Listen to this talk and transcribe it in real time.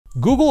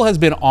Google has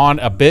been on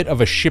a bit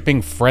of a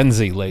shipping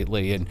frenzy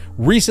lately and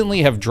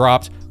recently have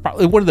dropped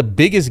probably one of the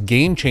biggest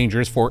game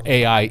changers for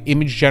AI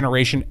image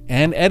generation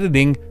and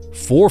editing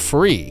for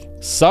free.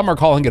 Some are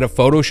calling it a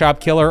Photoshop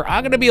killer.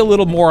 I'm gonna be a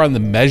little more on the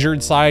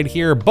measured side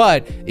here,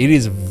 but it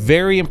is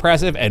very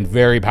impressive and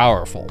very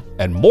powerful.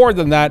 And more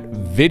than that,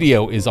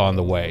 video is on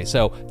the way.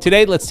 So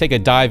today, let's take a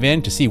dive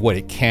in to see what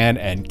it can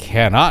and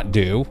cannot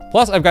do.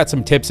 Plus, I've got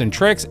some tips and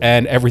tricks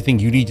and everything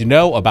you need to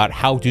know about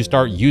how to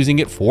start using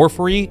it for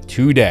free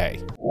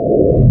today.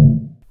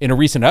 In a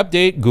recent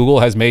update, Google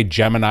has made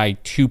Gemini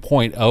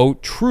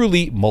 2.0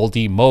 truly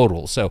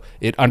multimodal. So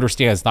it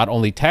understands not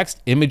only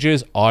text,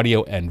 images,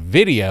 audio, and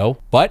video,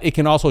 but it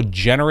can also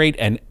generate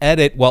and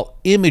edit, well,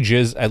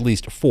 images, at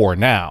least for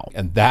now.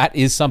 And that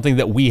is something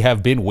that we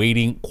have been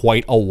waiting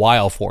quite a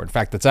while for. In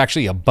fact, that's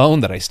actually a bone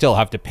that I still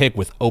have to pick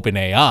with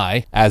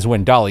OpenAI, as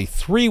when DALL-E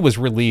 3 was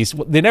released,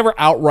 they never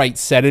outright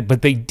said it,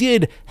 but they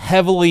did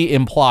heavily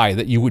imply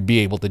that you would be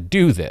able to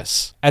do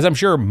this. As I'm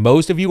sure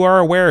most of you are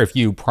aware, if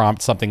you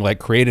prompt something like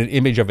create an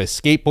image of a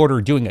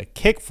skateboarder doing a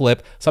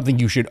kickflip, something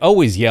you should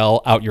always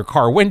yell out your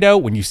car window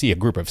when you see a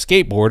group of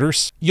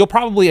skateboarders, you'll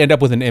probably end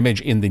up with an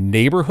image in the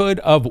neighborhood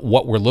of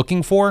what we're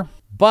looking for.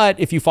 But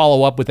if you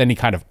follow up with any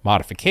kind of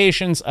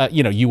modifications,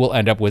 you will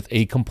end up with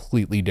a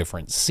completely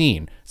different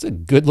scene. It's a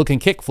good looking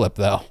kickflip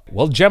though.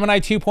 Well, Gemini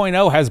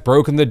 2.0 has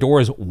broken the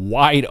doors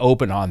wide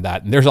open on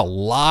that, and there's a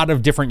lot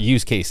of different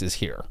use cases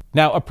here.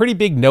 Now, a pretty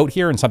big note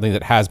here and something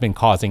that has been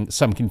causing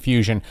some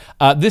confusion,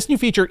 this new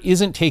feature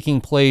isn't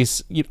taking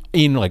place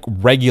in like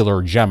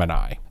regular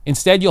Gemini.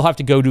 Instead, you'll have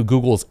to go to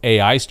Google's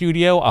AI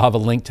Studio. I'll have a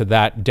link to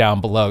that down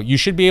below. You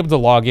should be able to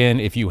log in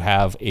if you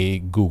have a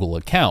Google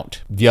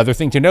account. The other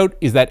thing to note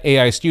is that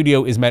AI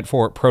Studio is meant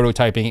for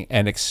prototyping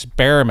and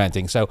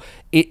experimenting, so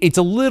it's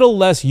a little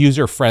less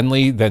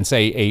user-friendly than,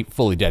 say, a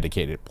fully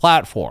dedicated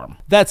platform.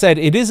 That said,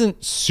 it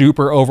isn't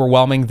super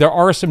overwhelming. There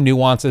are some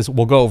nuances.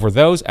 We'll go over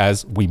those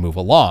as we move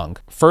along.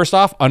 First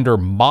off, under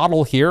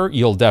Model here,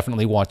 you'll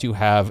definitely want to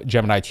have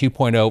Gemini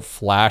 2.0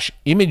 Flash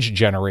image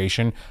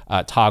generation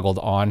toggled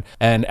on.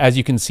 And as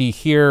you can see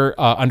here,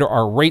 under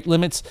our rate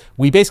limits,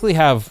 we basically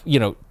have,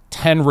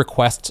 10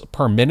 requests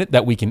per minute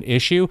that we can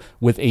issue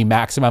with a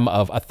maximum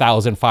of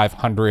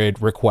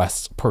 1,500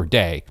 requests per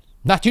day.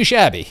 Not too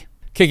shabby.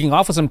 Kicking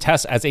off with some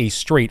tests as a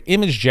straight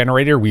image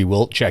generator, we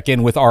will check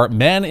in with our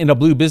man in a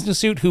blue business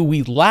suit who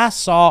we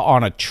last saw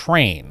on a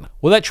train.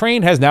 Well, that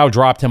train has now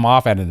dropped him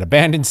off at an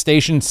abandoned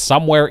station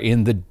somewhere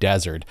in the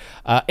desert.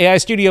 AI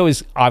Studio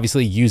is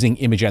obviously using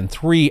Imagen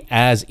 3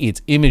 as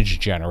its image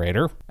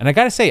generator. And I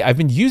gotta say, I've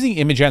been using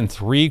Imagen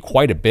 3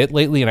 quite a bit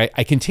lately, and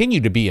I continue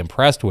to be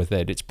impressed with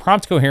it. Its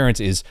prompt coherence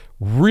is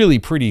really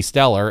pretty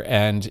stellar,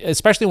 and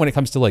especially when it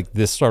comes to like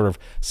this sort of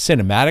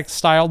cinematic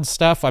styled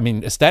stuff. I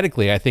mean,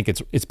 aesthetically, I think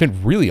it's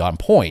been really on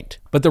point.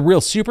 But the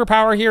real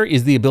superpower here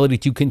is the ability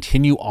to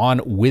continue on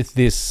with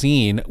this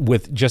scene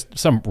with just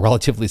some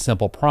relatively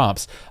simple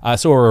prompts.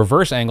 So a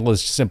reverse angle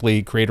is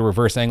simply create a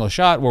reverse angle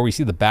shot where we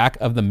see the back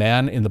of the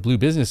man in the blue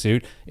business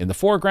suit in the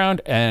foreground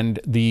and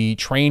the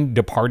train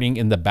departing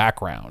in the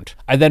background.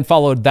 I then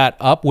followed that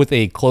up with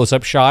a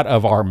close-up shot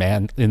of our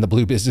man in the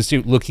blue business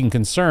suit looking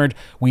concerned.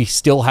 We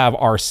still have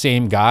our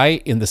same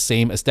guy in the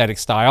same aesthetic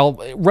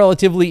style,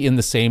 relatively in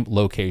the same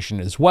location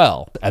as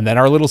well. And then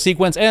our little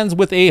sequence ends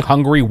with a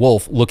hungry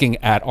wolf looking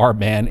at our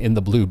man in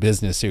the blue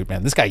business suit.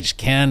 Man, this guy just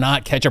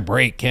cannot catch a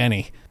break, can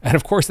he? And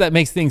of course, that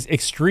makes things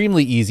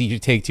extremely easy to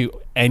take to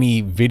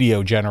any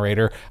video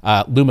generator,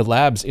 Luma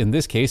Labs in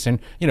this case, and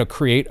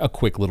create a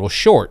quick little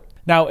short.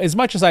 Now, as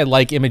much as I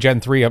like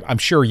Imagen 3, I'm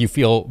sure you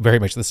feel very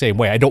much the same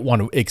way. I don't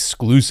want to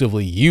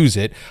exclusively use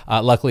it.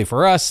 Luckily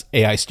for us,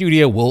 AI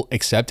Studio will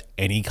accept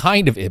any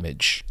kind of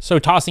image. So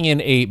tossing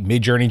in a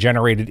Midjourney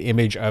generated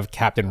image of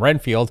Captain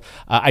Renfield,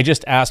 I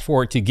just asked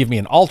for it to give me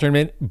an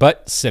alternate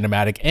but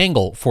cinematic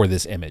angle for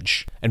this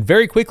image. And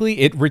very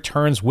quickly, it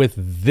returns with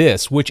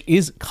this, which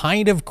is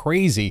kind of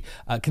crazy,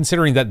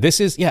 considering that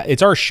this is,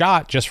 it's our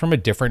shot just from a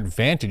different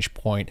vantage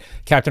point.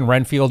 Captain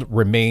Renfield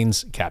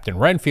remains Captain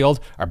Renfield.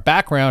 Our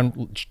background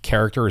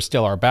character is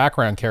still our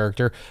background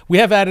character. We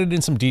have added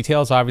in some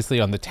details, obviously,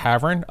 on the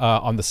tavern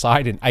on the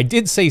side, and I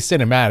did say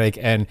cinematic,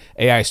 and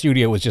AI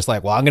Studio was just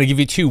like, well, I'm going to give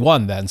you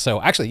 2-1 then.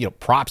 So actually,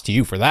 props to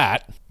you for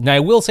that. Now, I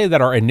will say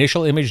that our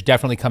initial image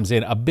definitely comes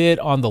in a bit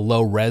on the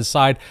low res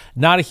side.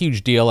 Not a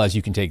huge deal, as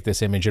you can take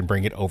this image and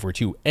bring it over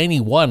to any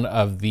one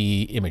of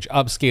the image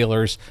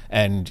upscalers,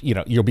 and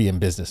you'll be in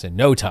business in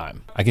no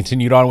time. I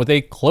continued on with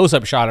a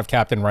close-up shot of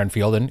Captain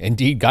Renfield, and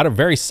indeed got a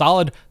very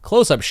solid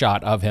close-up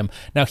shot of him.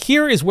 Now,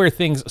 here is where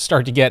things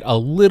start to get a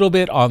little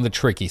bit on the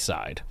tricky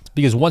side.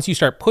 because once you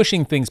start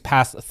pushing things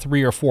past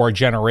 3 or 4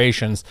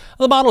 generations,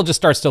 the model just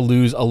starts to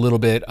lose a little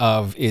bit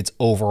of its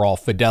overall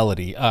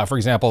fidelity. For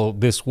example,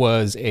 this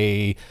was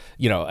an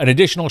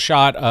additional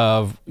shot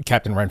of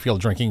Captain Renfield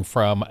drinking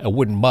from a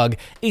wooden mug.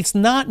 It's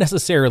not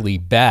necessarily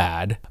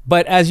bad,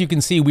 but as you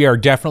can see, we are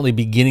definitely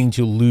beginning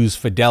to lose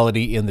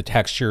fidelity in the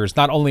textures,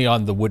 not only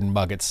on the wooden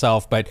mug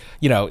itself, but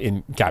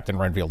in Captain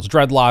Renfield's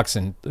dreadlocks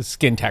and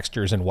skin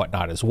textures and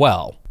whatnot as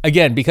well.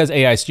 Again, because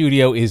AI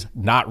Studio is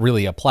not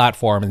really a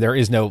platform and there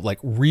is no like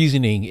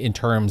reasoning in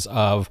terms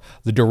of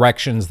the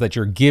directions that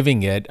you're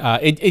giving it,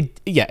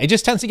 it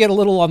just tends to get a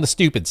little on the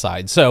stupid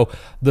side. So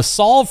the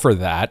solve for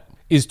that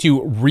is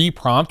to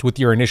reprompt with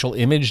your initial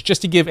image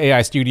just to give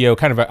AI Studio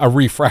kind of a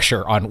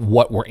refresher on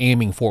what we're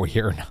aiming for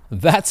here.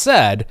 That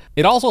said,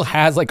 it also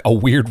has like a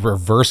weird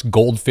reverse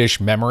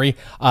goldfish memory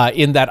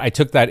in that I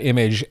took that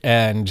image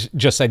and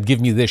just said, give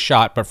me this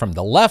shot, but from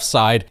the left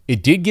side,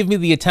 it did give me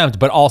the attempt,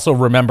 but also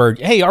remembered,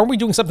 hey, aren't we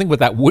doing something with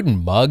that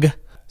wooden mug?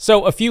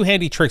 So a few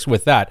handy tricks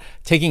with that,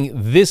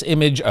 taking this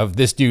image of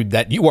this dude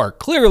that you are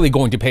clearly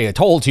going to pay a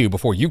toll to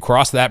before you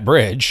cross that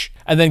bridge,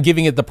 and then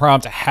giving it the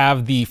prompt to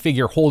have the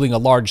figure holding a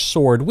large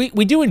sword. We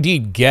do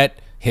indeed get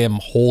him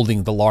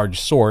holding the large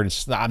sword.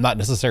 I'm not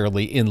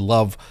necessarily in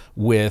love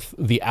with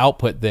the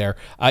output there.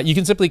 You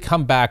can simply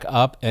come back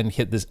up and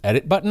hit this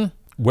edit button,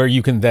 where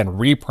you can then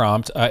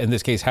reprompt, in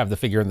this case, have the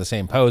figure in the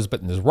same pose, but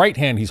in his right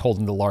hand, he's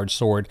holding the large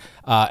sword,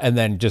 and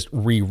then just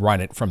rerun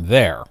it from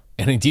there.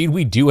 And indeed,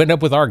 we do end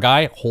up with our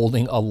guy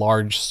holding a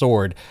large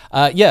sword.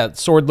 Yeah,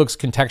 sword looks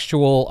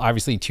contextual,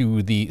 obviously,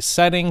 to the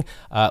setting.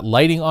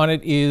 Lighting on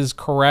it is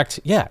correct.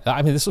 Yeah,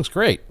 I mean, this looks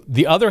great.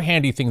 The other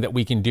handy thing that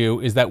we can do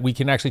is that we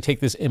can actually take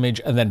this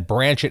image and then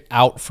branch it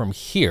out from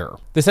here.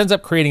 This ends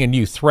up creating a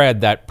new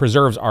thread that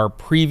preserves our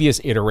previous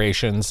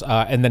iterations,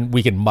 and then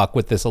we can muck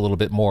with this a little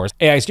bit more.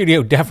 AI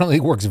Studio definitely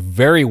works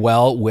very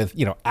well with,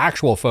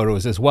 actual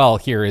photos as well.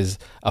 Here is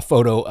a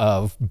photo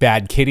of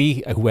Bad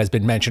Kitty, who has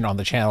been mentioned on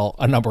the channel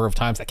a number of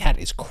times. That cat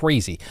is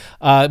crazy.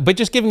 But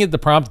just giving it the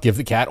prompt, give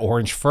the cat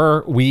orange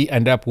fur, we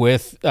end up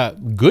with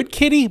Good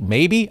Kitty,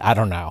 maybe? I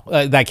don't know.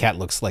 That cat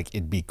looks like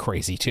it'd be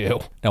crazy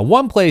too. Now,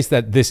 one place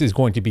that this is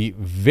going to be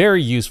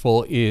very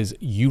useful is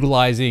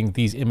utilizing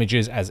these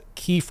images as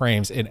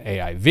keyframes in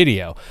AI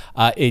video.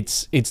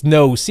 It's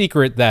no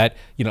secret that,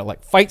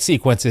 like fight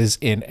sequences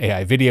in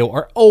AI video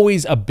are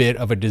always a bit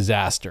of a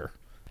disaster.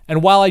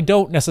 And while I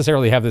don't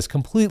necessarily have this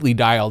completely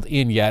dialed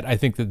in yet, I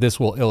think that this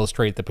will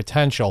illustrate the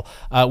potential.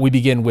 We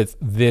begin with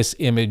this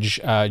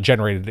image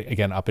generated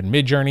again up in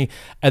Midjourney,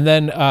 and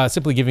then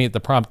simply giving it the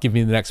prompt, give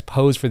me the next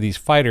pose for these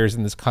fighters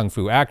in this Kung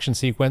Fu action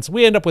sequence.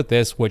 We end up with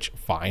this, which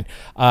fine.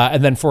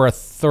 And then for a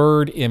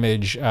third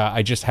image,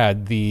 I just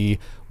had the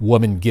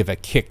woman give a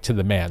kick to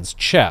the man's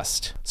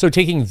chest. So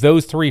taking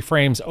those 3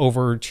 frames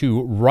over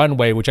to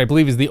Runway, which I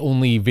believe is the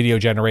only video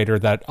generator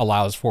that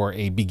allows for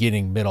a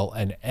beginning, middle,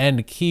 and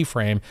end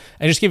keyframe,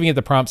 and just giving it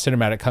the prompt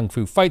cinematic kung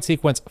fu fight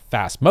sequence,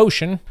 fast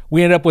motion,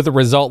 we end up with a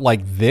result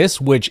like this,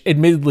 which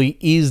admittedly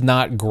is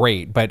not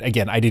great. But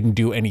again, I didn't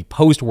do any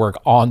post work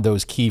on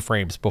those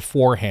keyframes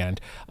beforehand.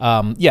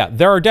 Yeah,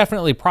 there are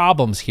definitely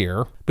problems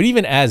here. But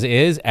even as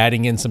is,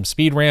 adding in some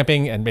speed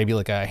ramping and maybe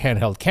like a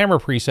handheld camera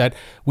preset,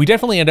 we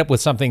definitely end up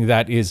with something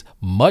that is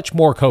much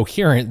more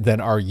coherent than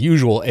our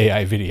usual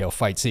AI video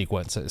fight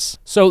sequences.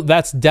 So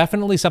that's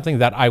definitely something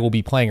that I will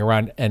be playing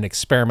around and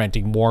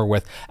experimenting more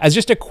with. As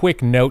just a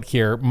quick note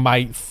here,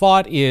 my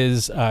thought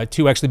is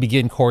to actually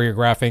begin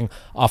choreographing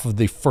off of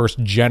the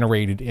first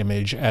generated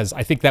image, as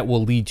I think that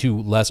will lead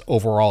to less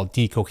overall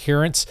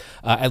decoherence,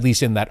 at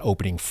least in that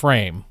opening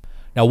frame.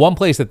 Now, one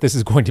place that this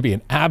is going to be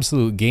an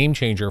absolute game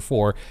changer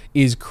for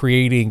is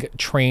creating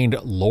trained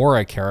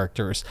LoRA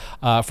characters.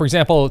 For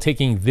example,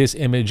 taking this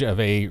image of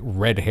a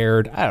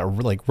red-haired,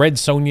 like Red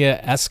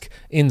Sonja-esque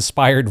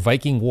inspired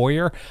Viking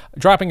warrior,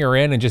 dropping her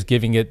in and just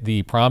giving it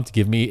the prompt,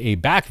 give me a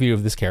back view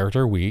of this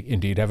character. We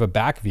indeed have a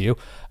back view.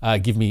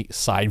 Give me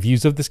side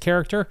views of this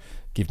character.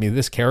 Give me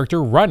this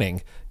character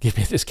running. Give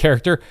me this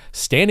character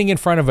standing in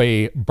front of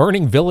a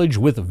burning village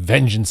with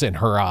vengeance in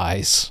her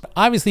eyes.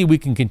 Obviously, we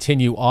can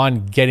continue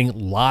on getting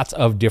lots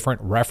of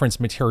different reference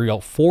material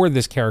for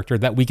this character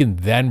that we can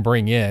then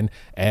bring in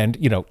and,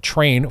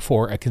 train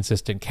for a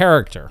consistent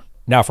character.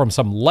 Now, from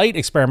some light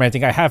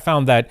experimenting, I have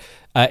found that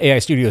AI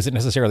Studio isn't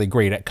necessarily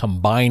great at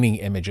combining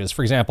images.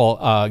 For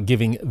example,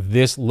 giving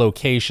this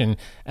location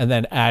and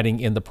then adding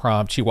in the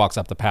prompt, she walks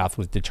up the path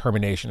with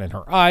determination in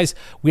her eyes.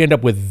 We end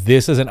up with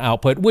this as an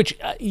output, which,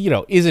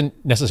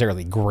 isn't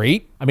necessarily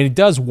great. I mean, it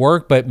does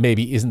work, but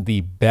maybe isn't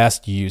the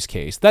best use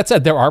case. That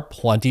said, there are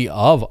plenty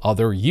of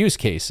other use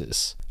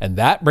cases. And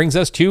that brings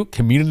us to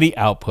community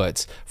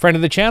outputs. Friend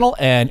of the channel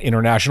and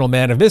international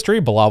man of mystery,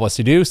 Bilal Wants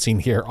to Do, seen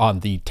here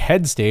on the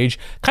TED stage,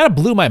 kind of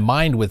blew my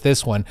mind with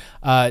this one,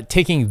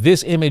 taking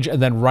this image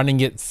and then running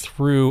it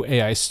through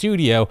AI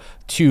Studio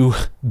to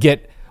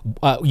get,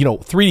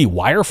 3D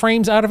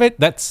wireframes out of it.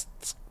 That's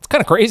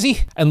kind of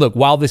crazy. And look,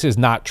 while this is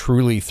not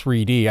truly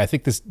 3D, I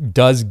think this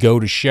does go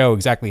to show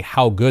exactly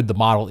how good the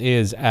model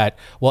is at,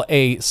 well,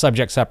 A,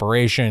 subject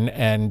separation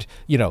and,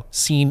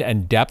 scene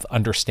and depth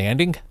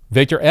understanding.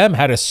 Victor M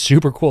had a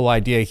super cool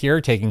idea here,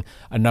 taking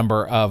a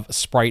number of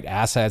sprite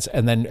assets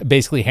and then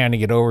basically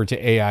handing it over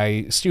to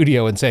AI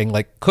Studio and saying,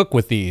 like, cook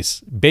with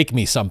these, bake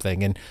me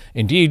something. And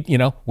indeed,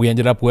 we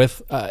ended up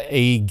with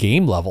a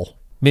game level.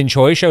 Min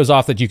Choi shows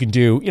off that you can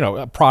do,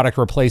 product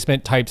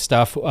replacement type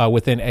stuff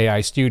within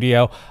AI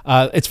Studio.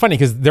 It's funny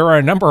because there are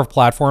a number of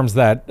platforms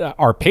that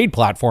are paid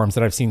platforms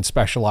that I've seen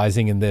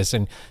specializing in this.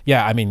 And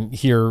yeah, I mean,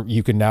 here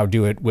you can now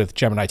do it with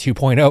Gemini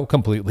 2.0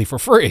 completely for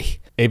free.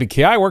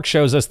 ABKI Work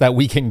shows us that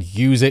we can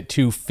use it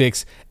to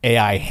fix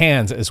AI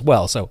hands as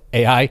well. So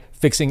AI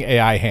fixing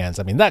AI hands.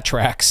 I mean, that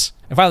tracks.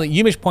 And finally,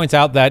 Umich points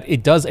out that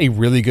it does a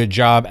really good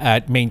job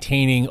at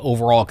maintaining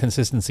overall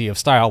consistency of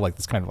style, like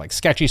this kind of like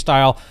sketchy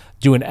style.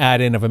 Do an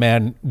add-in of a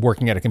man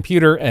working at a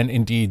computer, and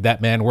indeed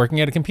that man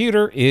working at a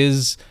computer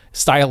is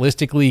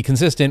stylistically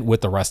consistent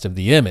with the rest of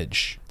the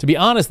image. To be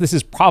honest, this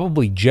is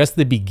probably just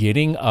the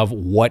beginning of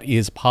what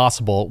is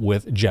possible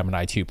with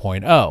Gemini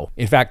 2.0.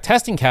 In fact,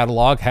 Testing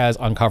Catalog has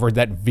uncovered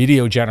that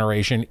video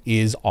generation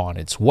is on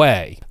its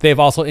way. They've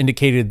also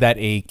indicated that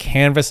a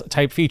canvas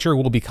type feature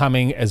will be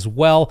coming as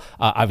well.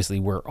 Obviously,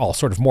 we're all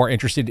sort of more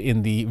interested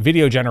in the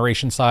video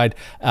generation side,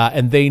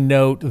 and they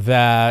note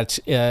that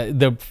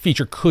the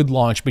feature could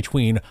launch between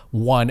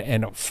 1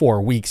 and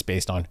 4 weeks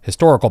based on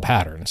historical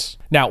patterns.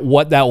 Now,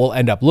 what that will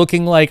end up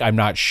looking like, I'm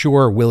not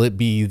sure. Will it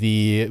be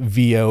the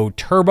VO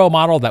Turbo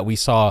model that we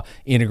saw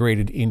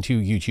integrated into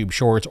YouTube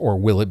Shorts, or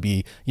will it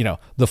be,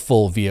 the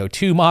full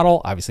VO2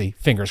 model? Obviously,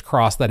 fingers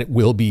crossed that it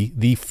will be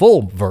the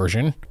full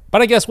version.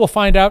 But I guess we'll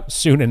find out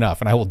soon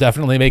enough, and I will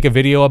definitely make a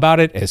video about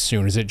it as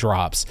soon as it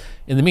drops.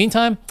 In the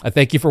meantime, I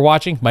thank you for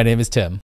watching. My name is Tim.